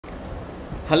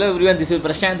Hello everyone, this is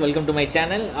Prasanth. Welcome to my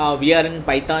channel. We are in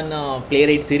Python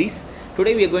Playwright series.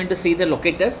 Today we are going to see the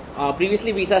locators.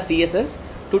 Previously we saw CSS.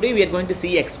 Today we are going to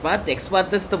see XPath.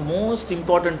 XPath is the most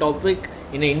important topic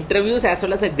in interviews as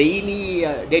well as a daily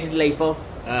life of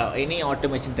any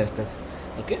automation testers.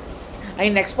 Okay.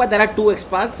 In XPath there are two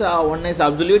XPaths. One is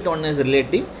absolute, one is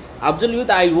relative. Absolute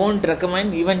I won't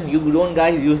recommend, even you don't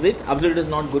guys use it. Absolute is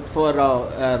not good for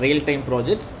real-time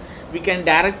projects. We can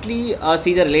directly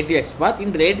see the relative XPath.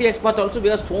 In relative XPath also we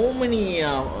have so many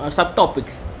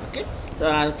subtopics. Okay,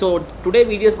 so today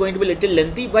video is going to be a little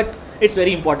lengthy, but it's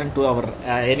very important to our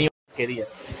anyone's career.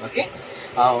 Okay,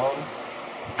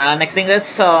 next thing is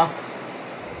so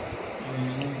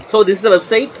this is the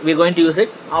website we are going to use it.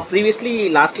 Previously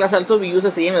last class also we use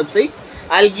the same websites.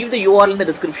 I'll give the URL in the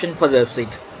description for the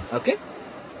website. Okay.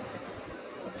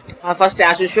 First,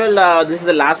 as usual, this is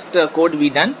the last code we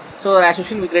done. So as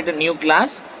usual, we create a new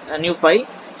class, a new file.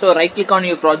 So right click on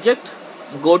your project,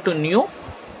 go to new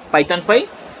Python file,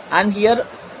 and here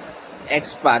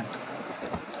XPath,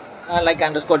 like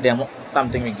underscore demo,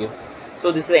 something we give.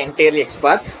 So this is entirely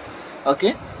XPath.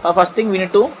 Okay. First thing we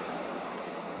need to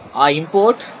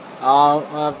import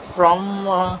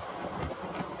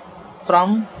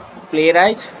from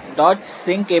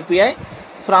Playwright.sync API.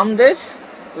 From this,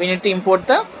 we need to import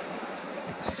the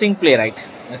sync Playwright.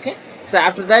 Okay, so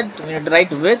after that we need to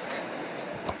write with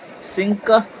sync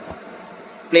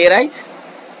Playwright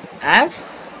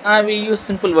as we use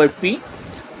simple word P.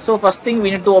 So first thing we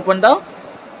need to open the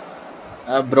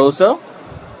browser.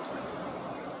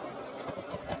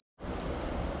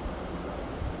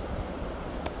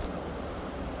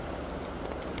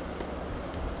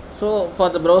 So for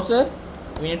the browser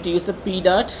we need to use the P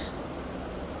dot.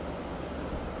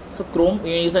 So Chrome,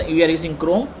 we are using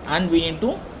Chrome, and we need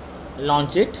to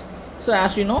launch it. So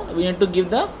as you know, we need to give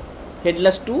the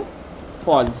headless to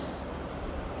false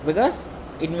because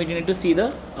we need to see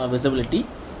the visibility,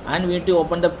 and we need to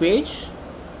open the page.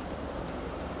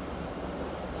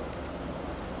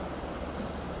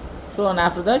 So and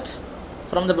after that,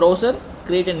 from the browser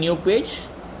create a new page.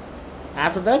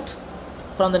 After that,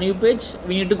 from the new page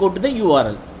we need to go to the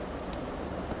URL.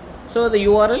 So the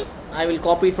URL I will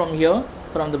copy it from here,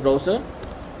 from the browser,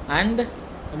 and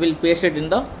we'll paste it in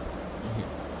the here.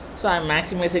 So I'm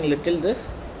maximizing little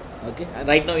this. Okay,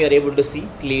 right now you are able to see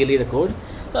clearly the code.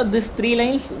 So these 3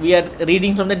 lines we are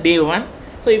reading from the day 1.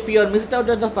 So if you are missed out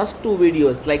at the first 2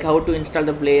 videos, like how to install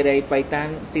the Playwright,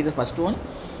 Python, see the first one.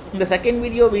 In the second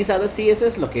video we saw the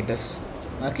CSS locators.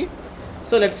 Okay,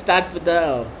 so let's start with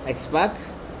the XPath.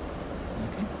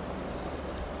 Okay,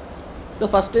 the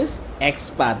first is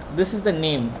XPath. This is the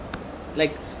name.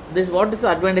 Like this, what is the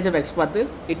advantage of XPath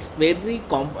is it's very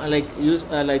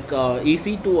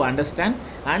easy to understand,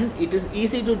 and it is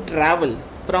easy to travel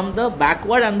from the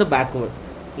backward and the backward,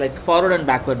 like forward and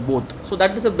backward both. So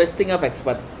that is the best thing of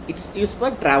XPath. It's used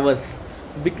for traverse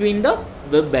between the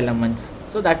web elements.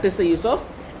 So that is the use of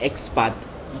XPath.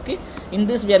 Okay, in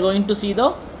this we are going to see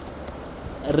the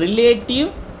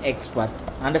relative XPath.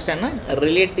 Understand, na?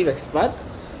 Relative XPath.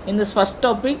 In this first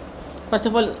topic, first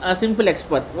of all, a simple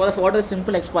XPath. What is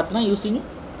simple XPath? Using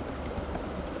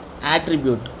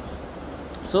attribute.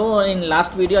 So in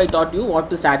last video I taught you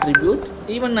what is attribute.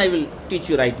 Even I will teach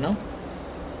you right now.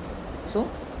 So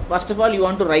first of all, you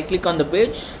want to right click on the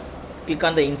page, click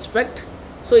on the inspect.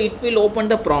 So it will open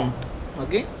the prompt.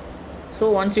 Okay.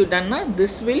 So once you done,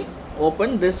 this will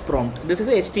open this prompt. This is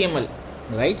a HTML,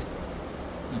 right?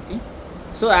 Okay.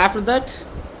 So after that,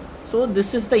 so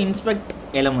this is the inspect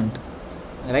element,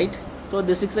 right? So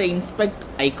this is the inspect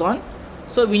icon.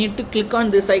 So we need to click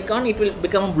on this icon. It will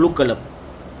become a blue color.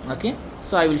 Okay.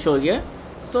 So I will show here.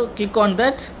 So click on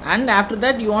that, and after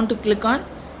that you want to click on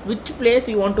which place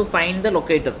you want to find the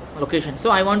location.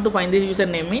 So I want to find the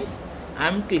username, means I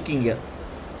am clicking here.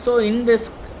 So in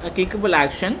this clickable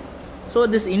action, so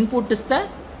this input is the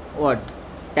what?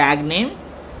 Tag name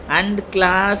and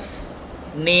class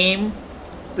name,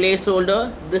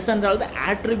 placeholder, this and all the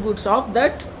attributes of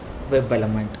that web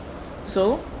element.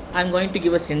 So I'm going to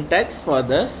give a syntax for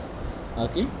this.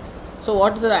 Okay, so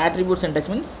what is the attribute syntax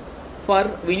means? For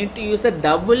we need to use the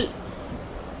double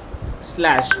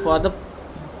slash for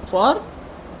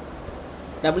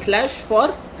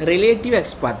relative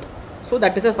XPath. So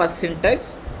that is the first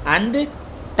syntax. And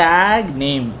tag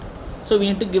name, so we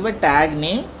need to give a tag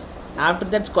name. After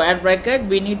that square bracket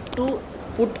we need to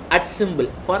put @ symbol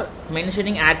for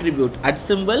mentioning attribute, @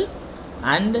 symbol,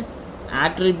 and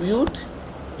attribute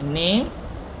name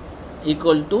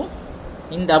equal to,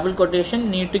 in double quotation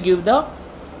need to give the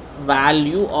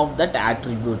value of that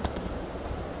attribute.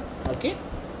 Okay,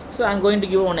 So I'm going to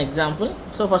give one example.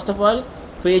 So first of all,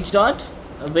 page dot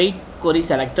wait query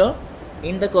selector.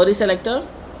 In the query selector,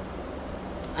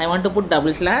 I want to put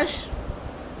double slash.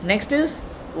 Next is,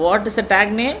 what is the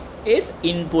tag name? Is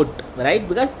input, right?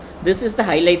 Because this is the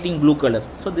highlighting blue color.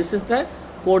 So this is the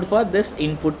code for this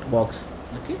input box.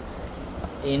 Okay,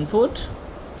 input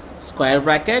square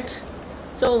bracket.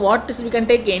 So what is, we can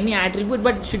take any attribute,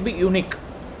 but it should be unique.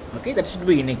 Okay, that should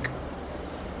be unique.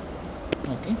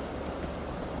 Okay,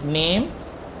 name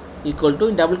equal to,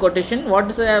 in double quotation, what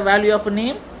is the value of a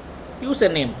name?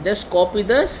 Username. Just copy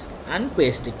this and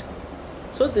paste it.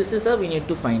 So this is how we need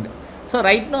to find. So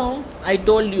right now I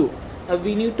told you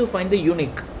we need to find the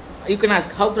unique. You can ask,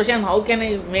 how Prasanth, how can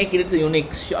I make it unique?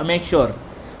 Make sure.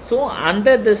 So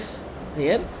under this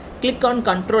here, click on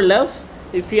Control F.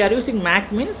 If you are using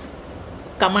Mac, means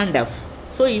Command F.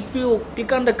 So if you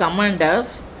click on the Command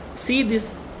F, see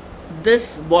this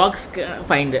box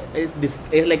find is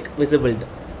like visible.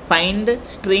 Find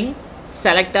string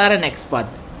selector and XPath.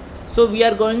 So we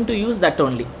are going to use that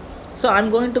only. So I'm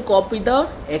going to copy the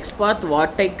XPath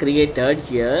what I created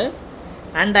here,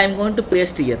 and I'm going to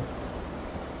paste here.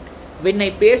 When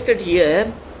I paste it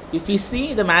here, if you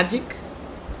see the magic,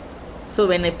 so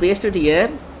when I paste it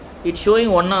here, it's showing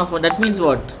one of, that means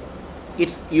what?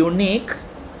 It's unique.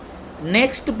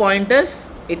 Next point is,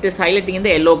 it is highlighting in the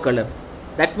yellow color.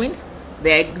 That means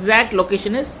the exact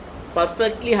location is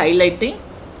perfectly highlighting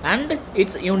and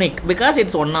it's unique because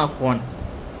it's one of one.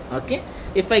 Okay,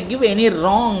 if I give any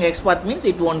wrong XPath, means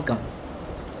it won't come.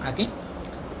 Okay,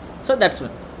 so that's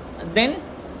one. Then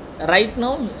right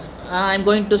now I'm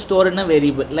going to store in a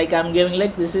variable, like I'm giving,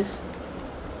 like this is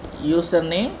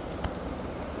username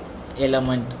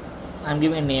element. I'm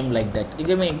giving a name like that. You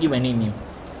can give any name.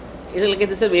 It's like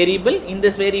this is a variable. In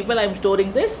this variable I'm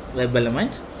storing this web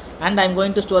element, and I'm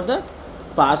going to store the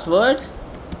password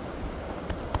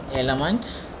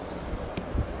element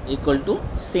equal to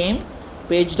same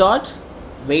page dot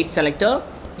wait selector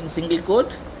in single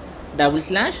quote double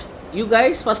slash. You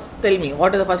guys first tell me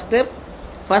what is the first step.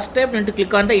 First step, you need to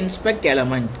click on the inspect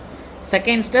element.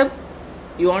 Second step,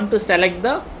 you want to select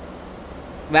the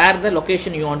where the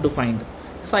location you want to find.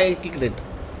 So I clicked it.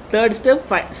 Third step,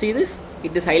 see this,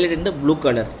 it is highlighted in the blue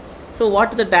color. So what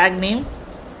is the tag name?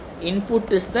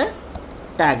 Input is the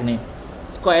tag name,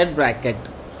 square bracket.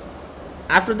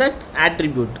 After that,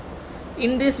 attribute.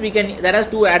 In this we can, there are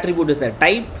two attributes there,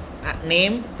 type,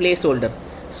 name, placeholder.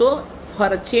 So for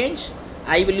a change,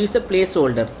 I will use the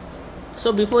placeholder.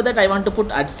 So before that I want to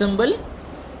put @symbol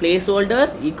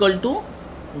placeholder equal to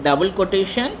double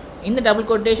quotation. In the double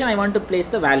quotation I want to place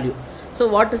the value. So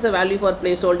what is the value for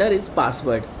placeholder? Is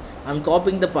password. I'm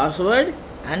copying the password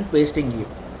and pasting here.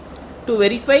 To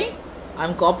verify,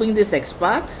 I'm copying this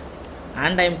XPath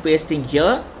and I'm pasting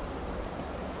here.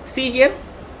 See here,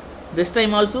 this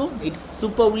time also it's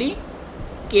superbly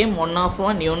came one of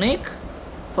one unique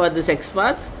for this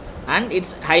XPath, and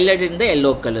it's highlighted in the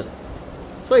yellow color.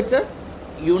 So it's a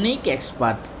unique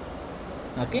XPath.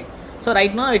 Okay, so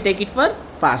right now I take it for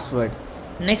password.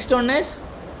 Next one is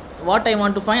what I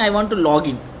want to find. I want to log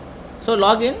in. So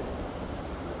login.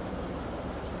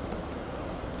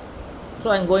 So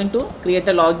I'm going to create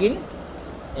a login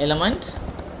element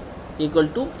equal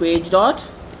to page dot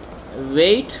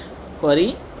wait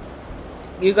query.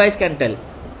 You guys can tell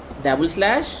double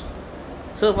slash.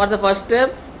 So for the first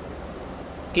step,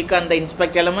 click on the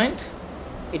inspect element.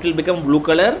 It will become blue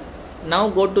color. Now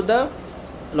go to the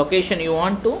location you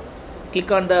want to,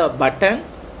 click on the button.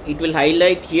 It will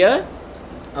highlight here.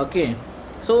 Okay,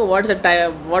 so what is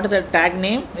the tag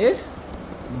name? Is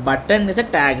button is a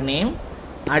tag name.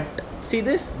 At, see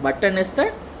this button is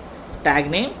the tag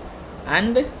name,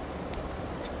 and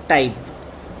type.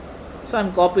 So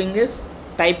I'm copying this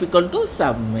type equal to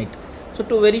submit. So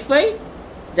to verify,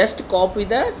 just copy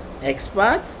the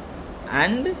XPath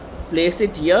and place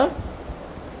it here.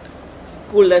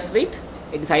 Cool, that's right.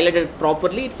 It is highlighted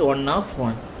properly. It's one of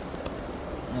one.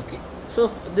 Okay, so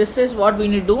this is what we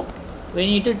need to do. We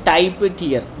need to type it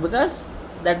here because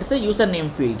that is a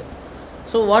username field.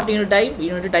 So what you need to type?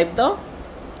 You need to type the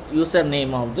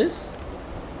username of this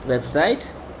website.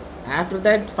 After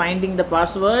that, finding the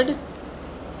password,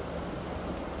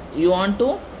 you want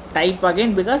to type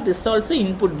again because this is also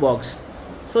input box.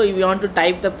 So if you want to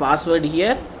type the password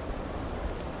here.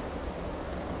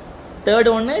 Third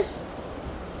one is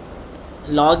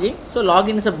login. So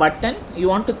login is a button. You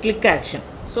want to click action.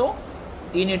 So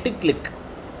you need to click.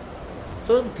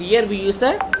 So here we use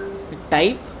a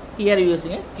type. Here we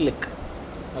using a click.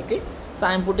 Okay. So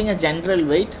I am putting a general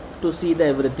wait to see the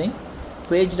everything.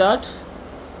 Page dot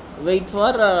wait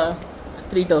for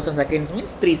 3000 seconds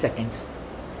means 3 seconds.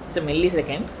 It's a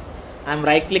millisecond. I am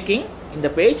right clicking in the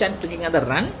page and clicking on the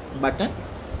run button.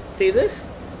 See this,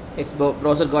 its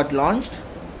browser got launched.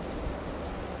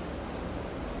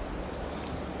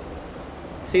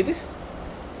 See this,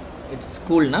 it's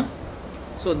cool now.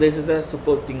 So this is a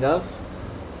superb thing of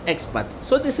XPath.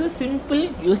 So this is simple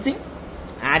using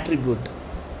attribute.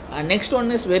 Next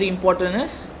one is very important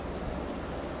is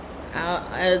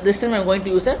this time I'm going to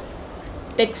use a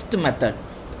text method.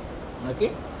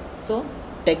 Okay, so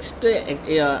text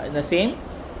the same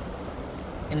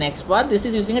in XPath. This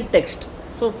is using a text.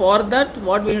 So for that,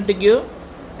 what we need to give,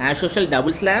 as usual,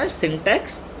 /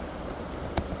 syntax,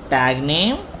 tag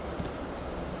name,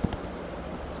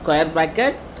 square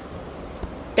bracket,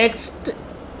 text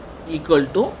equal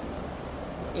to,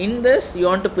 in this you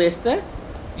want to paste the,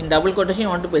 in double quotation you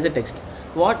want to paste the text.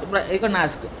 What you can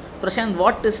ask, Prasanth,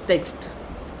 what is text?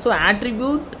 So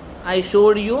attribute I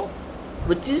showed you,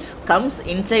 which is comes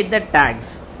inside the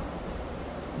tags,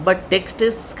 but text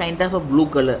is kind of a blue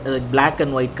color, black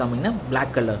and white coming in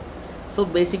black color. So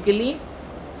basically,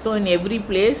 so in every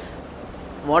place,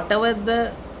 whatever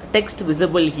the text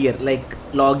visible here, like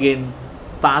login,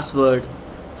 password,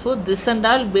 so this and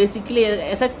all basically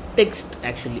as a text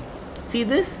actually. See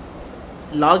this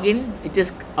login, which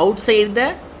is outside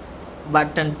the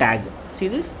button tag. See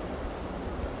this,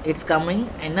 it's coming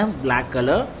in a black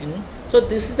color. So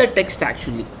this is the text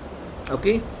actually.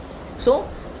 Okay, so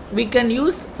we can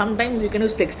use, sometimes we can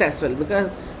use text as well, because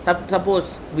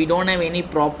suppose we don't have any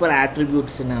proper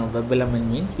attributes in our web element,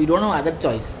 means we don't have other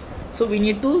choice, so we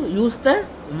need to use the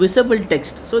visible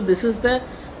text. So this is the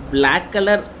black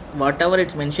color, whatever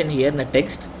it's mentioned here in the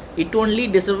text, it only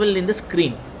visible in the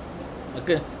screen.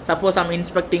 Okay, suppose I'm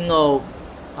inspecting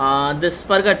this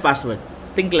forgot password,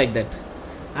 think like that.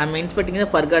 I'm inspecting the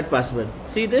forgot password.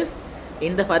 See this,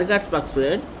 in the forgot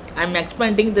password, I'm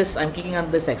expanding this, I'm clicking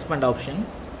on this expand option.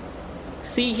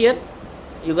 See here,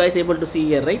 you guys able to see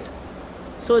here, right?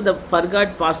 So the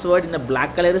forgot password in the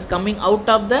black color is coming out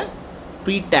of the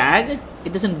p tag.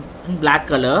 It is in black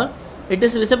color. It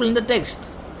is visible in the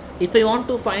text. If I want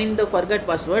to find the forgot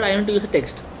password, I want to use a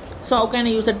text. So how can I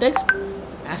use a text?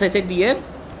 As I said here,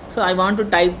 so I want to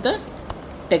type the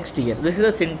text here. This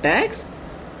is the syntax.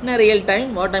 In a real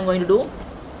time, what I'm going to do,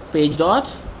 page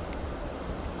dot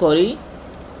query,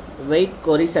 wait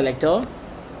query selector,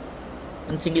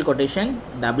 in single quotation,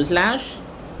 / what is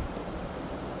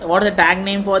the tag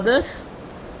name for this,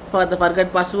 for the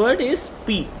forgot password is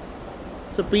p.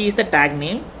 So p is the tag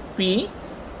name, p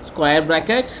square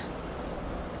bracket,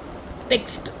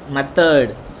 text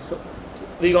method. So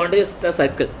we want to use a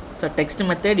circle. So text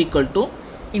method equal to,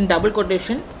 in double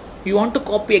quotation you want to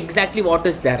copy exactly what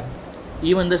is there,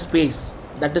 even the space,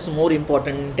 that is more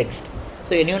important in text.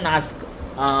 So anyone ask,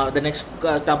 the next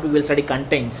topic will study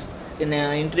contains. In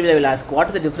an interview, I will ask what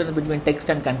is the difference between text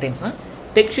and contains.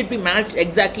 Text should be matched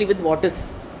exactly with what is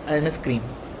in a screen.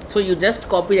 So you just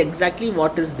copy exactly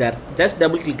what is there. Just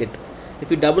double click it.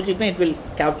 If you double click it, will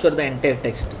capture the entire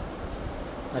text.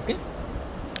 Okay.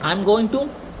 I'm going to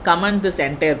comment this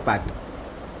entire part.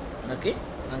 Okay.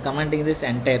 I'm commenting this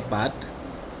entire part.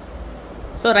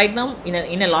 So right now in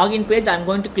a login page, I'm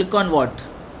going to click on what?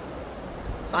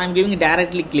 So I'm giving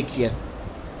directly click here.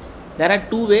 There are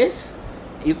two ways.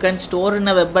 You can store in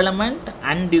a web element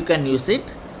and you can use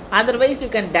it. Otherwise, you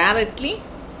can directly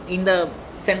in the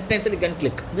sentence you can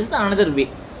click. This is another way.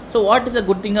 So what is a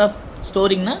good thing of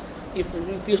storing? If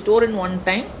you store in one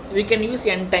time, we can use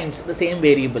n times the same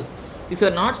variable. If you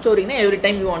are not storing, every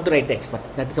time you want to write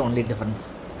XPath. That is the only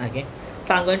difference. Okay.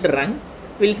 So I'm going to run.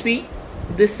 We'll see.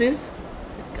 This is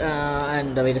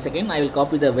and wait a second. I will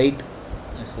copy the weight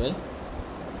as well.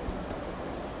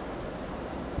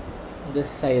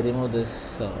 This I remove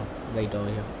this right over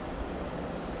here.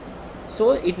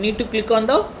 So it need to click on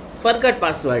the forgot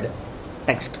password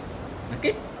text.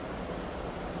 Okay.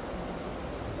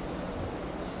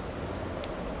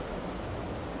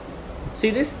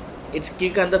 See this? It's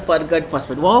click on the forgot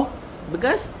password. Wow!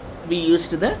 Because we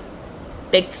used the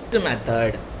text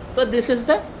method. So this is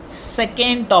the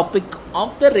second topic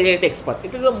of the related XPath.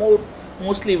 It is a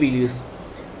mostly we use.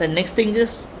 The next thing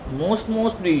is most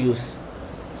we use.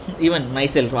 Even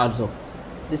myself also,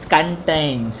 this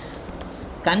contains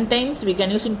we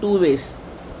can use in two ways.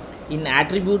 In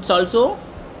attributes also,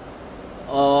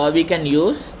 we can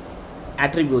use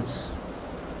attributes.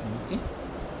 Okay.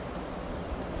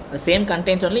 The same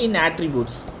contains only in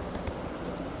attributes.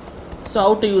 So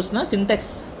how to use na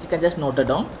syntax, you can just note it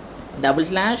down.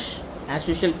 / as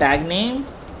usual tag name,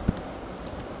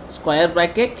 square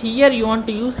bracket. Here you want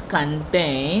to use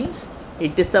contains.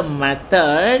 It is a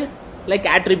method like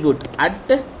attribute,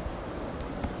 attribute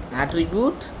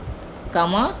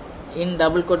comma in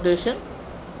double quotation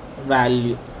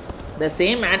value. The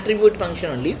same attribute function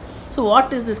only. So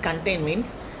what is this contain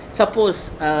means?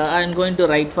 Suppose I am going to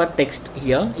write for text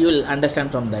here, you will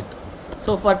understand from that.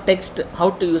 So for text,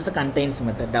 how to use the contains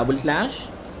method? Double slash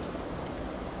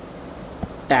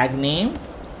tag name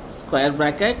square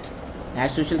bracket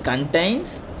as usual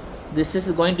contains. This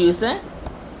is going to use a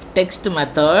text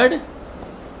method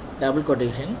double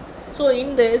quotation. So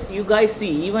in this you guys see,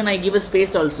 even I give a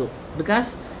space also,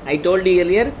 because I told you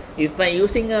earlier, if I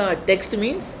using a text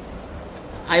means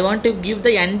I want to give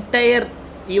the entire,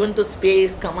 even to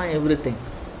space, comma, everything.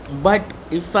 But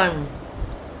if I'm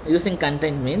using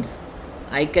content means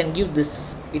I can give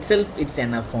this itself, it's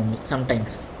enough for me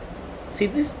sometimes. See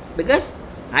this, because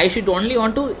I should only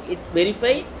want to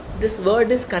verify this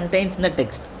word is contains in the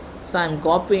text. So I'm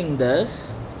copying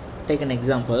this, take an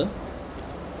example,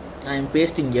 I'm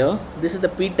pasting here. This is the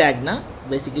p tag na,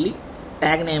 basically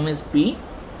tag name is p,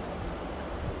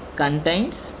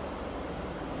 contains,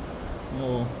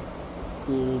 oh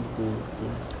cool,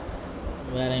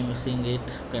 where I'm using it,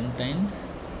 contains,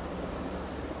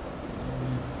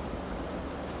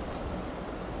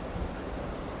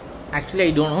 actually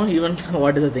I don't know even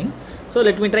what is the thing. So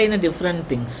let me try in a different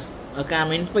things. Okay,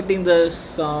 I'm inspecting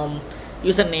this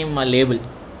username label.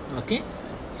 Okay,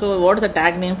 so what is the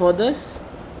tag name for this?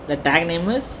 The tag name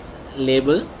is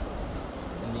label.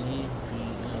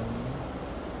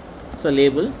 So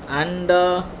label, and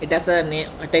it has a name,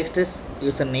 a text is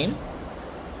username.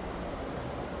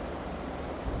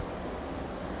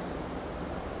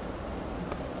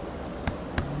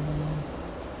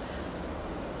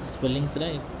 Spellings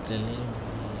right.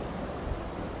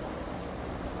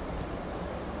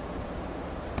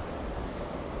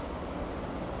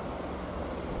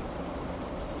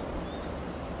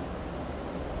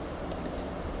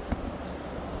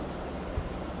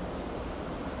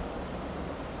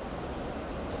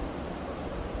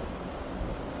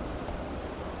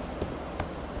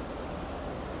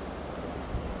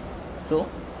 So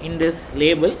in this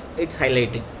label it's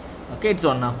highlighting. Okay, it's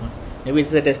one of one. Maybe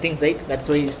it's the testing site, that's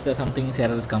why it's the something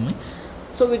error is coming.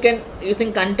 So we can,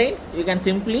 using contains, you can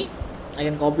simply, I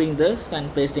can copying this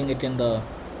and pasting it in the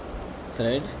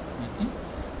thread. Okay,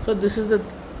 so this is the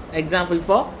example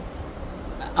for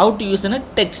how to use in a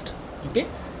text. Okay,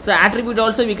 so attribute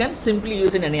also we can simply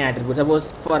use in any attribute.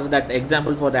 Suppose for that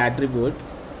example, for the attribute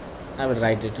I will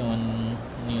write it on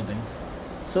new things.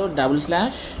 So double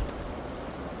slash,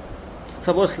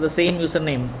 suppose the same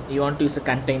username you want to use the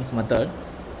contains method.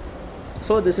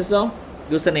 So this is a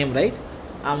username, right?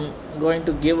 I'm going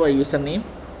to give a username.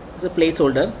 It's a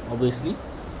placeholder, obviously.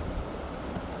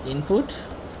 Input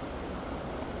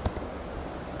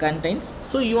contains.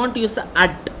 So you want to use the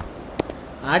at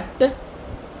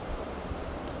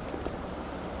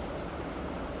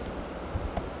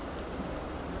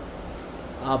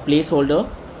placeholder,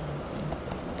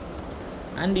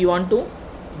 and you want to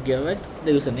give it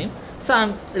the username. So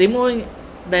I'm removing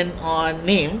then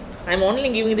name. I'm only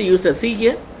giving the user. See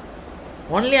here,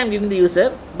 only I'm giving the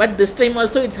user, but this time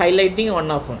also it's highlighting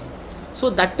one of one. So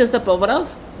that is the power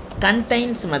of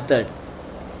contains method.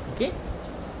 Okay,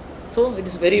 so it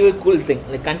is very cool thing.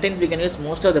 Like contains we can use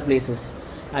most of the places.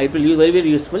 It will be very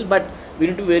useful, but we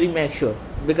need to make sure,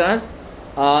 because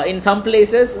in some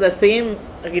places the same,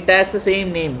 it has the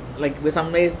same name, like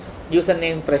some ways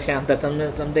username Prasanth or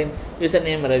something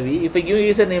username Ravi. If I give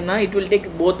username now, it will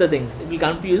take both the things, it will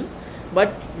confuse. But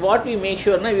what we make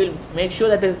sure now, we will make sure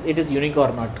that it is unique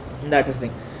or not. That is the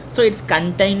thing. So it's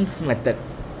contains method.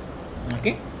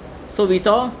 Okay, so we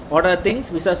saw what are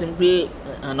things. We saw simple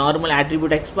normal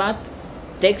attribute XPath,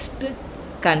 text,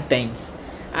 contains,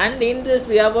 and in this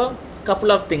we have a couple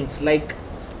of things like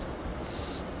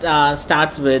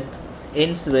starts with,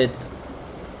 ends with,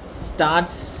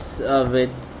 starts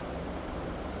with,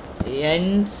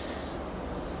 ends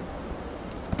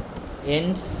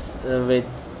with.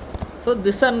 So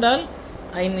this and all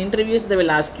in interviews they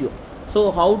will ask you.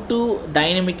 So how to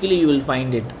dynamically you will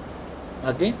find it.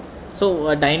 Okay,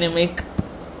 so dynamically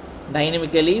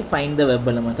find the web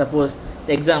element. Suppose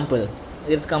the example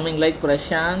it's coming like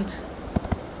Prasanth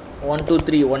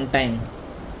 123 one time,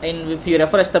 and if you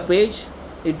refresh the page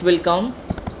it will come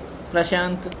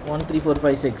Prasanth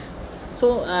 13456.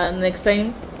 So next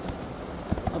time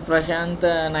Prasanth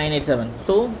 987.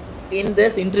 So in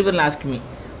this interview will ask me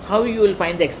how you will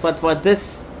find the XPath for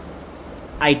this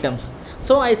items.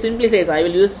 So I simply says I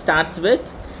will use starts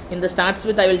with. In the starts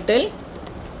with I will tell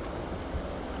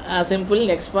a simple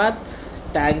XPath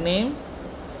tag name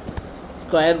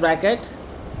square bracket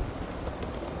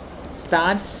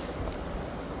starts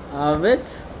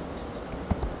with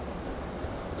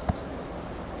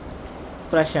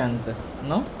Prasanth.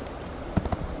 No.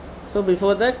 So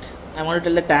before that I want to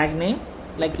tell the tag name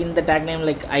like in the tag name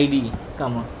like ID,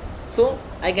 comma. So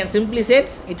I can simply say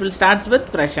it will start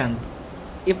with Prasanth.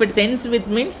 If it ends with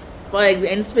means,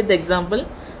 ends with the example,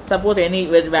 suppose any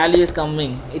value is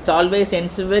coming, it's always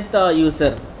ends with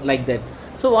user, like that.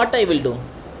 So what I will do,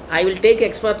 I will take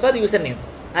XPath for username.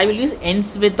 I will use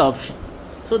ends with option.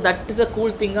 So that is a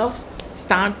cool thing of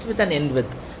start with and end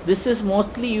with. This is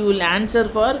mostly you will answer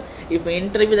for, if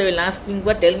interview they will asking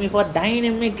for, tell me for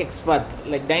dynamic XPath,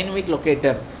 like dynamic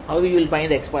locator, how you will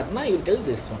find the XPath. Now you will tell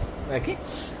this one. Okay.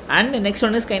 And the next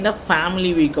one is kind of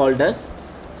family we called as.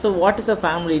 So what is a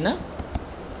family now?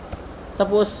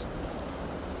 Suppose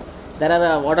there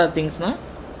are what are things now?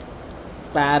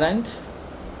 Parent,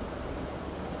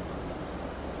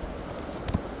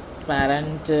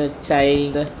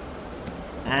 child,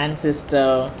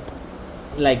 ancestor,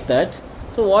 like that.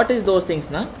 So what is those things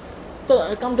now? So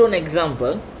I come to an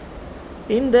example.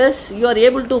 In this you are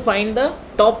able to find the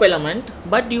top element,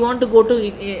 but you want to go to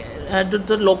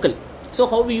the local. So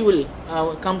how you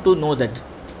will come to know that?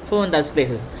 So in those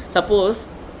places, suppose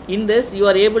in this you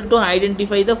are able to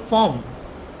identify the form,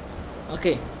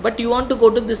 okay, but you want to go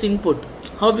to this input.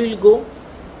 How will you go?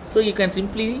 So you can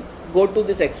simply go to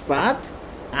this XPath.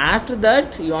 After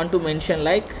that you want to mention,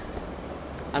 like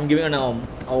I'm giving an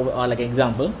like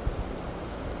example,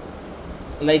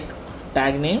 like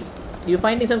tag name. You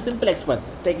finding some simple XPath.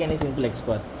 Take any simple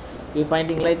XPath. You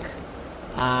finding like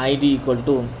ID equal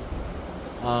to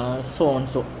so and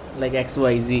so, like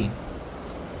XYZ.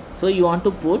 So you want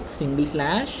to put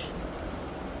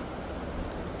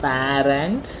 /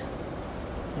 parent ;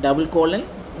 that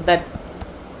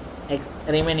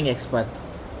remaining XPath.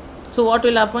 So what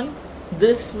will happen?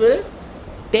 This will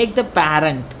take the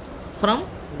parent from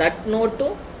that node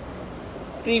to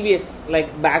previous,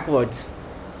 like backwards.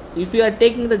 If you are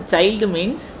taking the child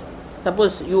means,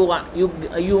 suppose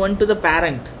you went to the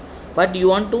parent, but you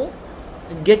want to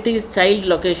get his child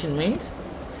location means,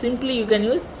 simply you can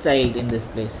use child in this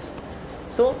place.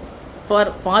 So for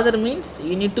father means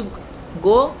you need to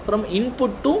go from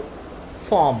input to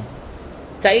form.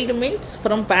 Child means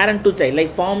from parent to child,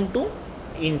 like form to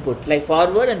input, like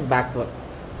forward and backward.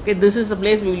 Okay, this is the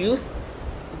place we will use.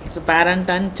 It's a parent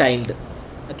and child.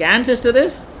 Okay, ancestor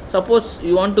is, suppose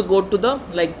you want to go to the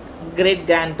like great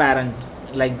grandparent,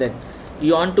 like that.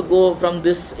 You want to go from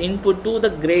this input to the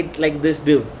great, like this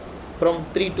div, from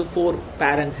 3 to 4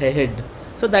 parents ahead.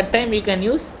 So that time you can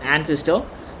use ancestor.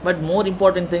 But more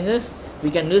important thing is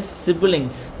we can use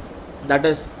siblings. That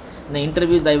is, in the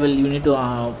interviews you need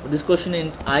to this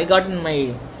question I got in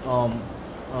my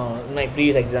my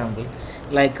previous example.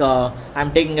 Like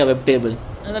I'm taking a web table,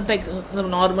 and I take the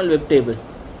normal web table.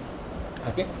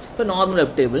 Okay, so normal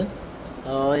web table.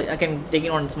 I can take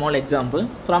in one small example.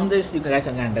 From this, you guys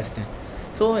can understand.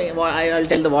 So I'll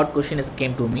tell the what question is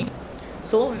came to me.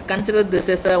 So consider this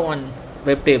as a one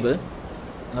web table.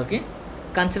 Okay,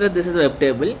 consider this is a web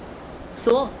table.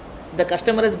 So the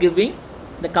customer is giving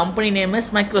the company name is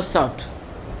Microsoft.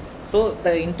 So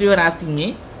the interviewer asking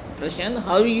me, Prasanth,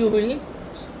 how you will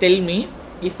tell me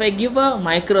if I give a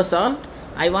Microsoft,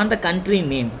 I want the country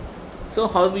name. So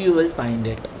how you will find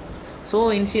it? So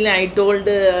initially I told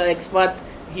XPath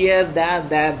here,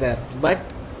 there. But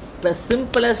the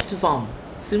simplest form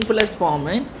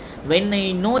means, when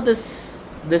I know this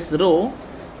row,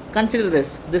 consider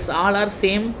this all are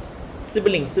same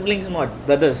siblings not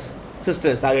brothers,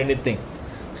 sisters or anything.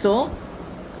 So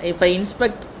if I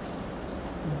inspect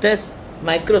this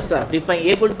Microsoft, if I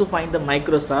able to find the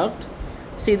Microsoft,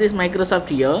 see this Microsoft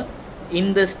here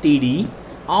in this TD,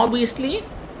 obviously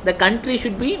the country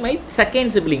should be my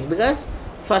second sibling, because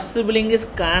first sibling is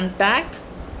contact,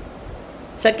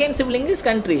 second sibling is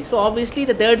country. So obviously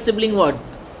the third sibling what?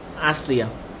 Austria.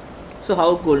 So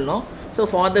how cool, no? So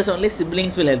for this only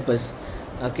siblings will help us.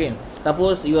 Okay,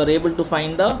 suppose you are able to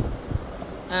find the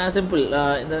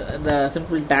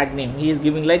simple tag name. He is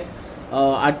giving like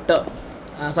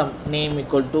some name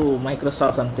equal to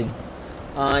Microsoft something.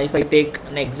 If I take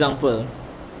an example,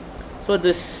 so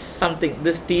this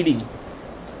TD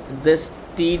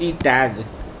tag,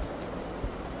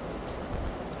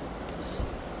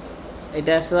 it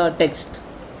has a text.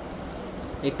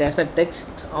 It has a text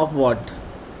of what?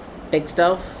 Text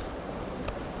of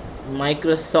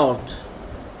Microsoft.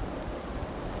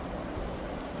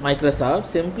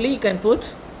 Simply you can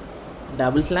put /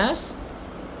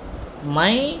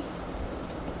 my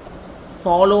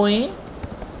following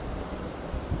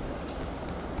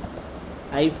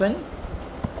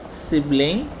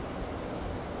 -sibling :.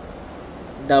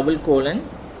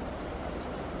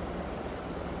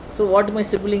 So what my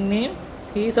sibling name?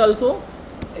 He is also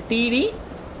TD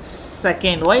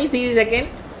second. Why is TD second?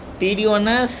 TD1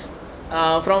 is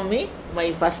from me,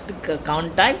 my first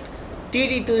contact.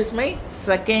 TD2 is my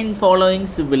second following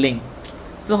sibling.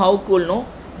 So how cool, no?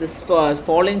 This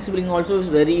following sibling also is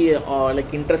very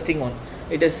like interesting one.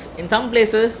 It is in some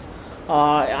places.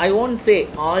 I won't say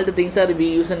all the things are be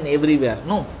used everywhere.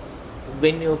 No,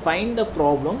 when you find the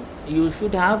problem, you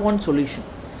should have one solution.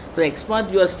 So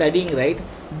XPath you are studying, right?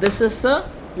 This is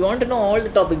you want to know all the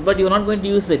topic, but you are not going to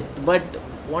use it. But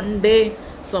one day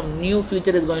some new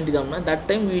feature is going to come. That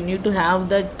time we need to have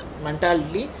that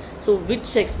mentality. So which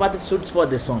XPath suits for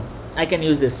this one? I can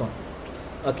use this one.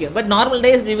 Okay, but normal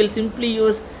days we will simply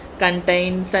use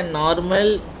contains and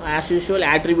normal as usual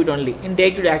attribute only in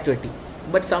day-to-day activity.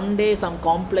 But someday some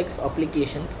complex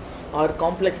applications or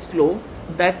complex flow,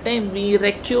 that time we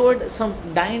required some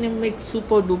dynamic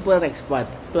super duper XPath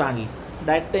to handle.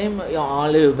 That time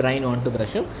all your brain want to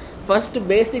brush up. First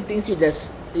basic things you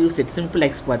just use it. Simple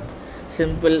XPath,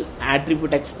 simple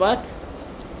attribute XPath,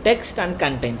 text and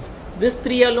contains. This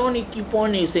three alone you keep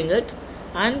on using it,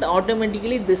 and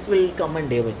automatically this will come in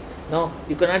day by. No,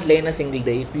 you cannot learn a single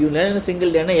day. If you learn a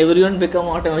single day, everyone become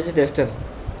automation tester.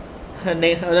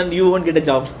 Then you won't get a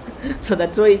job. So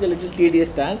that's why it's a little tedious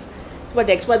task. But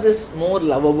XPath is more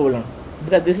lovable one,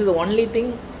 because this is the only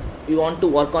thing you want to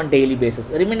work on daily basis.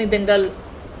 Remaining thing,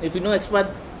 if you know XPath,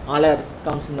 all are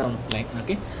comes in the line.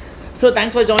 Okay. So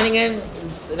thanks for joining in.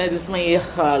 This is my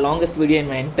longest video in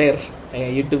my entire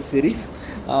YouTube series.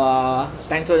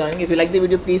 Thanks for joining. If you like the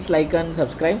video, please like and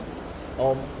subscribe.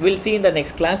 We'll see in the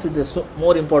next class with a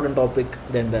more important topic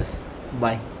than this.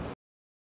 Bye.